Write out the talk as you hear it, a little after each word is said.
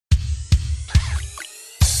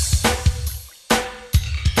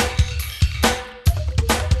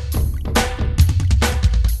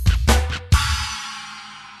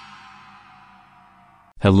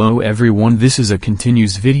Hello everyone, this is a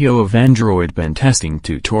continuous video of Android pentesting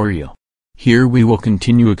tutorial. Here we will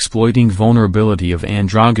continue exploiting vulnerability of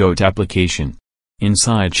Androgoat application.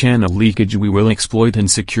 Inside channel leakage we will exploit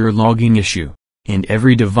and secure logging issue. In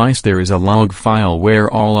every device there is a log file where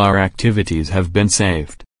all our activities have been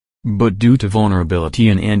saved. But due to vulnerability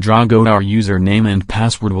in Androgoat our username and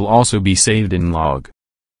password will also be saved in log.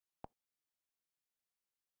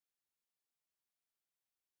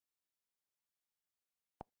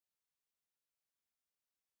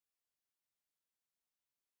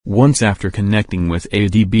 Once after connecting with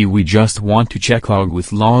ADB we just want to check log with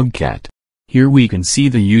logcat. Here we can see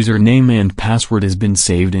the username and password has been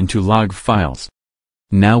saved into log files.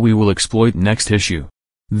 Now we will exploit next issue.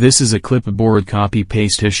 This is a clipboard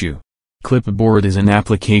copy-paste issue. Clipboard is an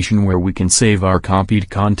application where we can save our copied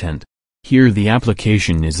content. Here the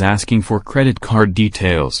application is asking for credit card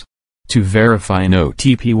details. To verify an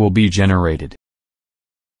OTP will be generated.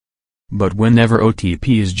 But whenever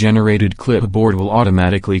OTP is generated clipboard will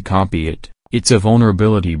automatically copy it. It's a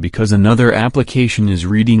vulnerability because another application is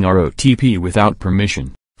reading our OTP without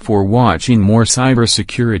permission. For watching more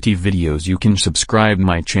cybersecurity videos you can subscribe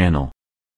my channel.